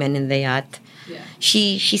any of the men in the yacht. Yeah.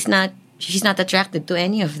 She's not attracted to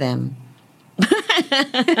any of them.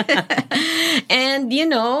 And you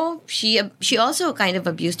know, she also kind of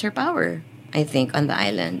abused her power, I think, on the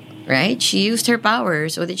island, right? She used her power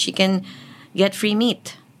so that she can get free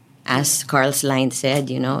meat. As Carl's line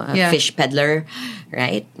said, you know, a fish peddler,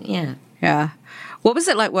 right? Yeah. Yeah. What was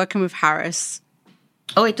it like working with Harris?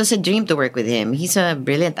 Oh, it was a dream to work with him. He's a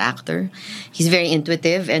brilliant actor. He's very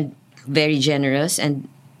intuitive and very generous. And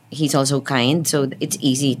he's also kind, so it's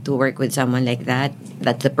easy to work with someone like that.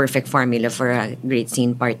 That's the perfect formula for a great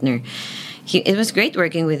scene partner. It was great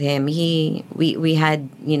working with him. We had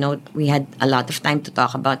we had a lot of time to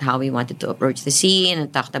talk about how we wanted to approach the scene,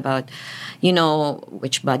 and talked about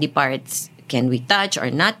which body parts can we touch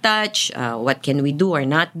or not touch, what can we do or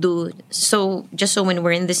not do. So just so when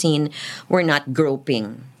we're in the scene, we're not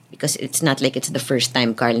groping, because it's not like it's the first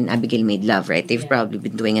time Carl and Abigail made love, right? They've probably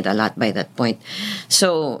been doing it a lot by that point.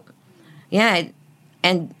 So yeah,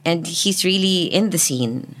 and he's really in the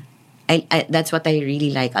scene. That's what I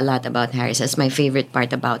really like a lot about Harris. That's my favorite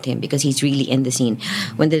part about him, because he's really in the scene.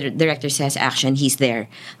 When the director says action, he's there.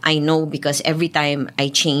 I know, because every time I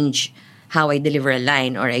change how I deliver a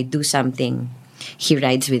line or I do something, he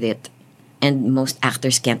rides with it. And most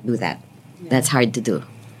actors can't do that. That's hard to do.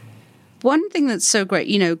 One thing that's so great,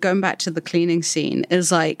 going back to the cleaning scene,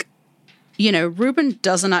 is like, Ruben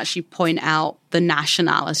doesn't actually point out the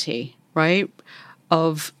nationality, right,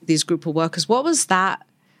 of these group of workers. What was that?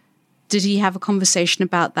 Did he have a conversation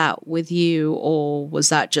about that with you, or was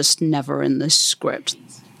that just never in the script?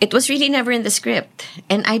 It was really never in the script.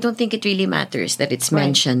 And I don't think it really matters that it's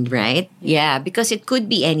mentioned, right? Yeah, because it could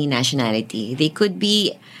be any nationality. They could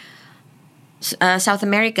be South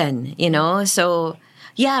American, So,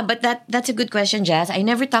 yeah, but that's a good question, Jazz. I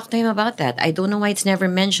never talked to him about that. I don't know why it's never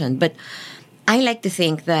mentioned. But I like to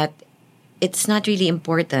think that it's not really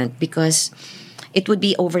important, because it would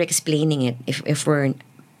be over-explaining it if we're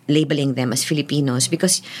labeling them as Filipinos,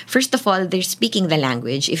 because first of all, they're speaking the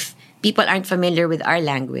language. If people aren't familiar with our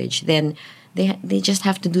language, then they just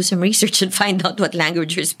have to do some research and find out what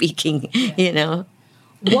language we're speaking.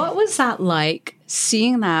 What was that like,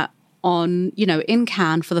 seeing that on in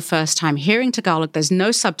Cannes for the first time, hearing Tagalog? There's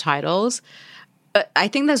no subtitles. I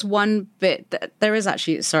think there's one bit that there's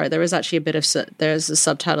a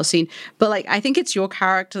subtitle scene, but like, I think it's your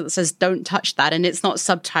character that says, don't touch that. And it's not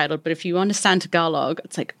subtitled, but if you understand Tagalog,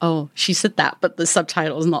 it's like, oh, she said that, but the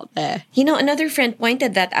subtitle is not there. Another friend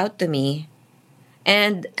pointed that out to me.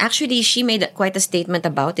 And actually, she made quite a statement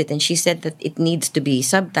about it. And she said that it needs to be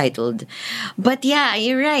subtitled. But yeah,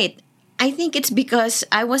 you're right. I think it's because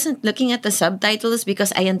I wasn't looking at the subtitles,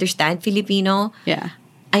 because I understand Filipino. Yeah.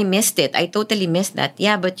 I missed it. I totally missed that.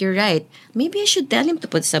 Yeah, but you're right. Maybe I should tell him to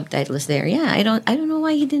put subtitles there. Yeah, I don't know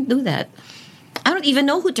why he didn't do that. I don't even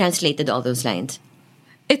know who translated all those lines.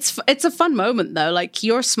 It's a fun moment though. Like,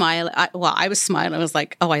 your smile. I was smiling. I was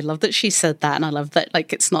like, oh, I love that she said that, and I love that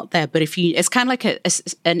like it's not there. But it's kind of like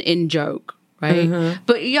an in joke, right? Mm-hmm.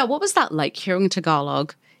 But yeah, what was that like, hearing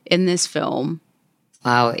Tagalog in this film?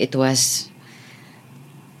 Wow, it was.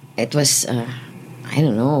 I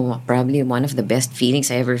don't know, probably one of the best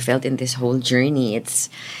feelings I ever felt in this whole journey. It's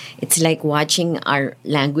like watching our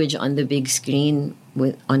language on the big screen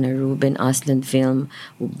on a Ruben Östlund film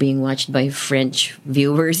being watched by French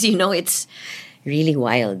viewers. It's really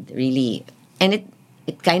wild, really. And it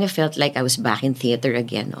kind of felt like I was back in theater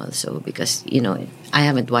again also, because, I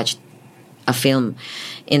haven't watched a film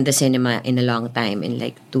in the cinema in a long time, in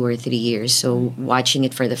like 2 or 3 years. So watching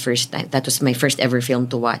it for the first time, that was my first ever film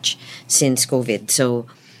to watch since COVID. So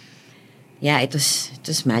yeah, it was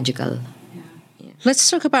magical. Yeah. Let's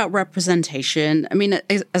talk about representation. I mean,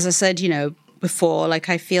 as I said, before, like,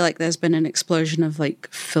 I feel like there's been an explosion of like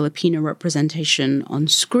Filipino representation on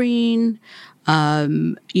screen,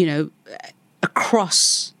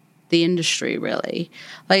 across the industry, really.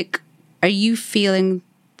 Like, are you feeling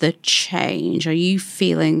the change? Are you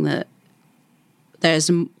feeling that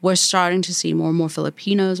we're starting to see more and more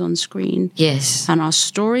Filipinos on screen? Yes. And our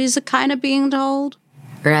stories are kind of being told?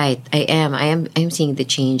 Right. I'm seeing the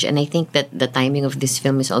change. And I think that the timing of this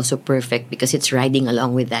film is also perfect, because it's riding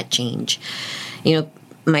along with that change.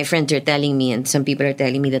 My friends are telling me, and some people are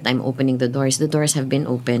telling me, that I'm opening the doors. The doors have been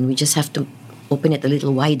open. We just have to open it a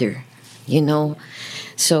little wider,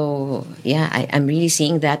 So yeah, I'm really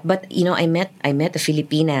seeing that. But I met a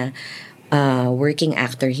Filipina working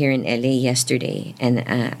actor here in LA yesterday, and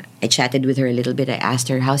I chatted with her a little bit. I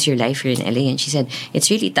asked her, "How's your life here in LA?" And she said,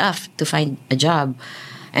 "It's really tough to find a job."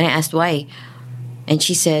 And I asked why, and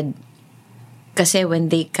she said, "Kasi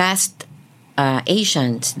when they cast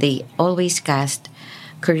Asians, they always cast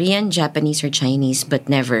Korean, Japanese, or Chinese, but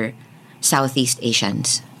never Southeast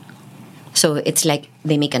Asians. So it's like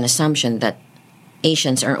they make an assumption that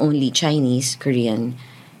Asians are only Chinese, Korean,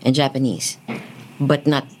 and Japanese, but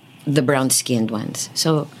not the brown-skinned ones.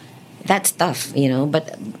 So that's tough,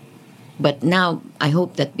 But now I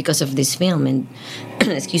hope that because of this film and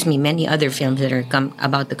many other films that are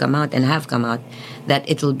about to come out and have come out, that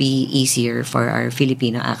it will be easier for our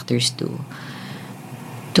Filipino actors to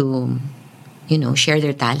share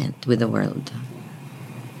their talent with the world.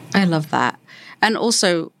 I love that. And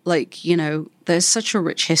also, like, you know, there's such a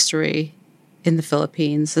rich history in the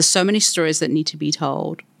Philippines. There's so many stories that need to be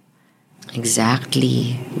told.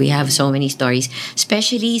 Exactly. We have so many stories,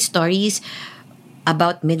 especially stories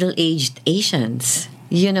about middle-aged Asians.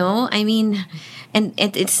 You know, I mean, and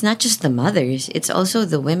it's not just the mothers; it's also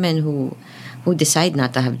the women who decide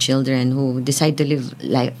not to have children, who decide to live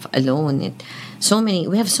life alone.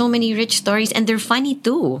 We have so many rich stories, and they're funny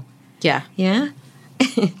too. Yeah. Yeah.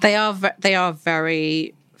 They are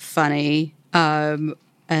very funny.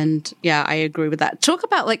 And yeah, I agree with that. Talk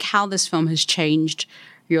about like how this film has changed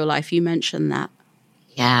your life. You mentioned that.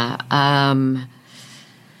 Yeah.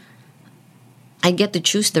 I get to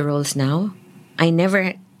choose the roles now. I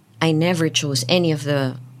never chose any of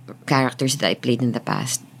the characters that I played in the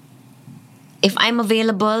past. If I'm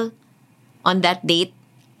available on that date,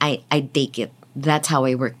 I take it. That's how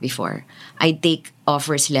I worked before. I take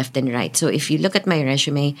offers left and right. So if you look at my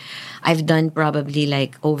resume, I've done probably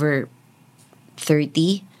like over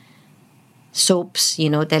 30 soaps, you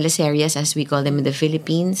know, teleseries as we call them in the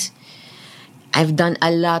Philippines. I've done a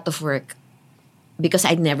lot of work because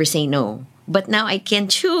I'd never say no. But now I can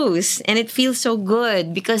choose, and it feels so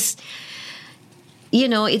good because, you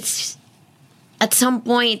know, it's at some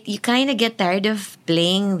point you kind of get tired of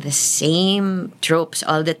playing the same tropes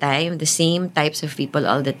all the time, the same types of people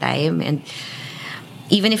all the time, and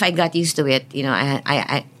even if I got used to it, you know,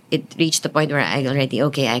 I it reached the point where I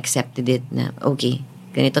accepted it na okay,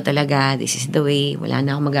 ganito talaga, this is the way, wala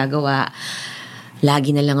na akong magagawa.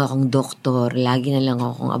 Lagi na lang akong doktor, lagi na lang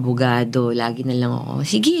akong abogado, lagi na lang ako,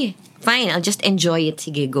 sige, fine, I'll just enjoy it,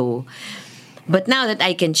 sige, go. But now that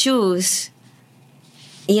I can choose,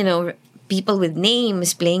 you know, people with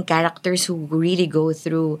names playing characters who really go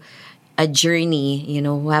through a journey, you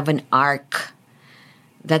know, who have an arc,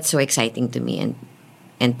 that's so exciting to me.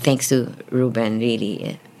 And thanks to Ruben,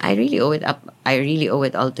 really, I really owe it up. I really owe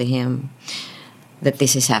it all to him that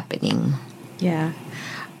this is happening. Yeah.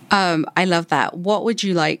 I love that. What would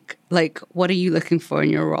you like, what are you looking for in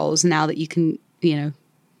your roles now that you can, you know,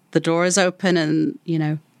 the door is open and, you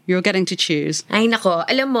know, you're getting to choose? Ay nako,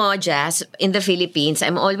 alam mo, Jazz, in the Philippines,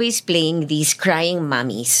 I'm always playing these crying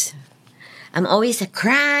mommies. I'm always a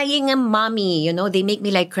crying mommy. You know, they make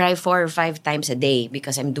me like cry 4 or 5 times a day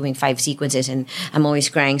because I'm doing 5 sequences and I'm always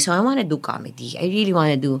crying. So I want to do comedy. I really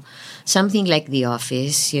want to do something like The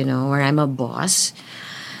Office, you know, where I'm a boss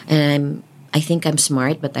and I think I'm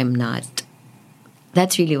smart, but I'm not.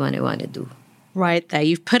 That's really what I want to do. Right there.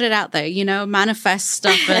 You've put it out there, you know, manifest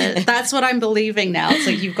stuff. That's what I'm believing now. It's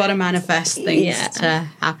like you've got to manifest things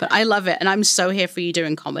to happen. I love it. And I'm so here for you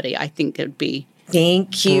doing comedy. I think it'd be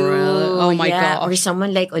Thank you. brilliant. Oh my gosh. Or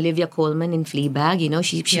someone like Olivia Colman in Fleabag, you know,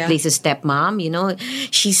 she plays a stepmom, you know.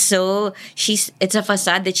 It's a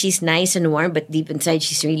facade that she's nice and warm, but deep inside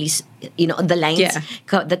she's really, you know, the lines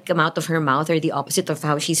that come out of her mouth are the opposite of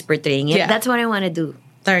how she's portraying it. Yeah. That's what I want to do.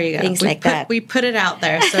 There you go. Things like that. We put it out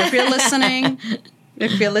there. So if you're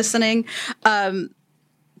listening,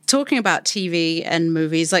 talking about TV and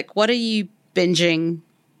movies, like what are you binging,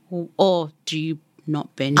 or do you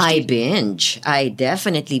not binge? I binge. I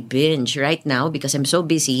definitely binge right now because I'm so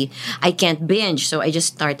busy. I can't binge, so I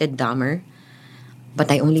just started Dahmer. But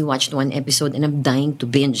I only watched 1 episode and I'm dying to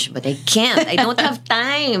binge. But I can't. I don't have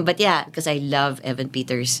time. But yeah, because I love Evan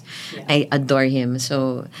Peters. Yeah. I adore him.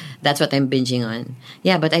 So that's what I'm binging on.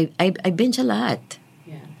 Yeah, but I binge a lot.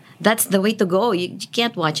 Yeah. That's the way to go. You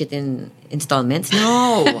can't watch it in installments.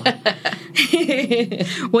 No.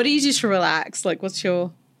 What do you do to relax? Like, what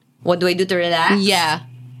do I do to relax? Yeah.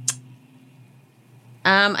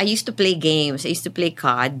 I used to play games. I used to play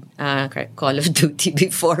COD, Call of Duty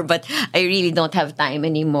before, but I really don't have time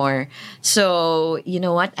anymore. So, you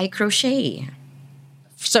know what? I crochet.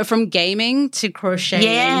 So from gaming to crocheting?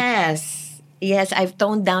 Yes, I've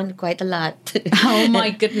toned down quite a lot. Oh my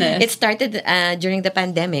goodness. It started during the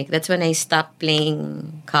pandemic. That's when I stopped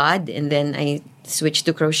playing COD and then I switched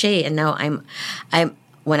to crochet. And now I'm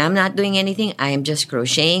when I'm not doing anything, I am just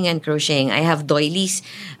crocheting and crocheting. I have doilies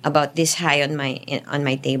about this high on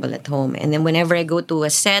my table at home. And then whenever I go to a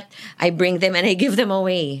set, I bring them and I give them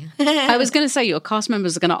away. I was going to say, your cast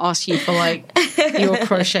members are going to ask you for like your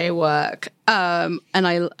crochet work. And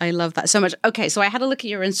I love that so much. Okay, so I had a look at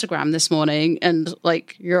your Instagram this morning and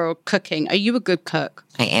like you're cooking. Are you a good cook?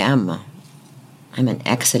 I am. I'm an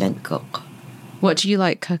excellent cook. What do you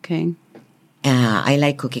like cooking? I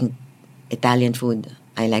like cooking Italian food.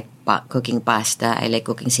 I like cooking pasta. I like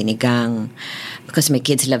cooking sinigang because my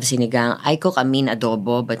kids love sinigang. I cook a mean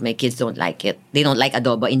adobo, but my kids don't like it. They don't like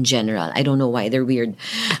adobo in general. I don't know why. They're weird.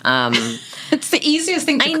 It's the easiest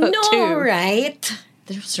thing to cook, I know, too. Right?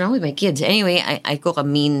 what's wrong with my kids? Anyway, I cook a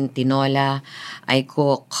mean tinola. I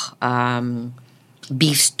cook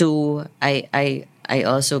beef stew. I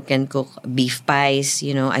also can cook beef pies.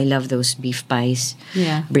 You know, I love those beef pies.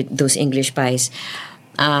 Yeah. Those English pies.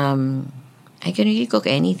 I can really cook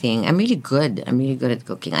anything. I'm really good. I'm really good at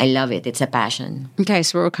cooking. I love it. It's a passion. Okay,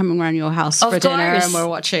 so we're coming around your house for dinner and we're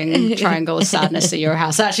watching Triangle of Sadness at your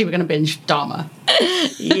house. Actually, we're going to binge Dharma.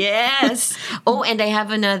 Yes. Oh, and I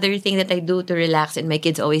have another thing that I do to relax, and my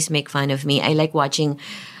kids always make fun of me. I like watching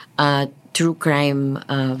true crime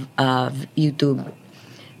YouTube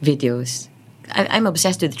videos. I'm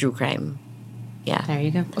obsessed with true crime. Yeah. There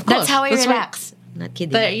you go. Of course. That's how I relax. Not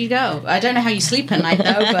kidding. There you go. I don't know how you sleep at night,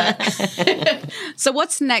 though, but... So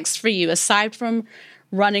what's next for you, aside from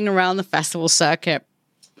running around the festival circuit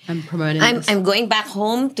and promoting this? I'm going back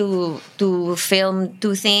home to film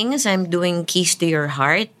 2 things. I'm doing Keys to Your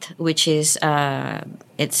Heart, which is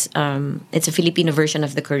it's a Filipino version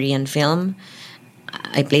of the Korean film.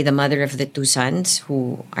 I play the mother of the 2 sons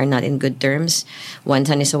who are not in good terms. One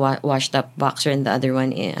son is a washed-up boxer, and the other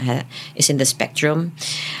one is in the spectrum.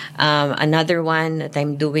 Another one that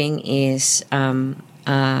I'm doing is a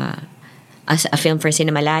film for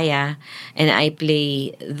Cinemalaya, and I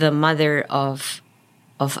play the mother of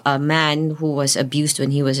a man who was abused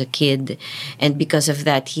when he was a kid, and because of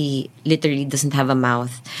that he literally doesn't have a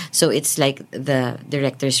mouth. So it's like the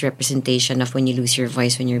director's representation of when you lose your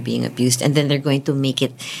voice when you're being abused, and then they're going to make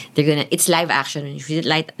it, it's live action,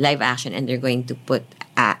 live action, and they're going to put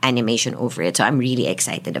animation over it. So I'm really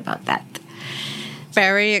excited about that.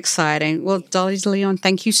 Very exciting. Well, Dolly de Leon,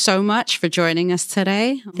 thank you so much for joining us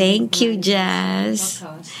today. Thank you, Jazz.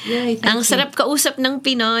 Yay, Ang sarap kausap ng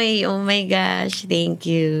Pinoy. Oh my gosh. Thank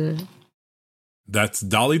you. That's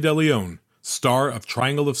Dolly de Leon, star of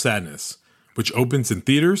Triangle of Sadness, which opens in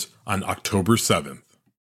theaters on October 7th.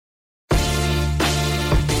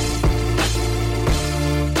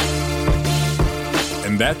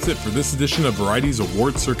 And that's it for this edition of Variety's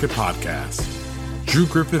Award Circuit Podcast. Drew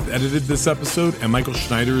Griffith edited this episode, and Michael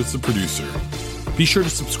Schneider is the producer. Be sure to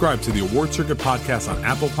subscribe to the Award Circuit Podcast on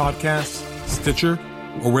Apple Podcasts, Stitcher,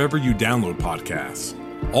 or wherever you download podcasts.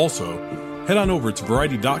 Also, head on over to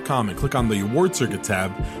Variety.com and click on the Award Circuit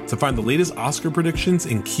tab to find the latest Oscar predictions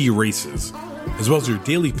and key races, as well as your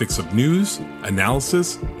daily fix of news,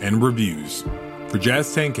 analysis, and reviews. For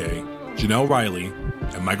Jazz Tankay, Janelle Riley,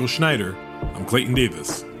 and Michael Schneider, I'm Clayton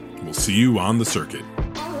Davis. We'll see you on the circuit.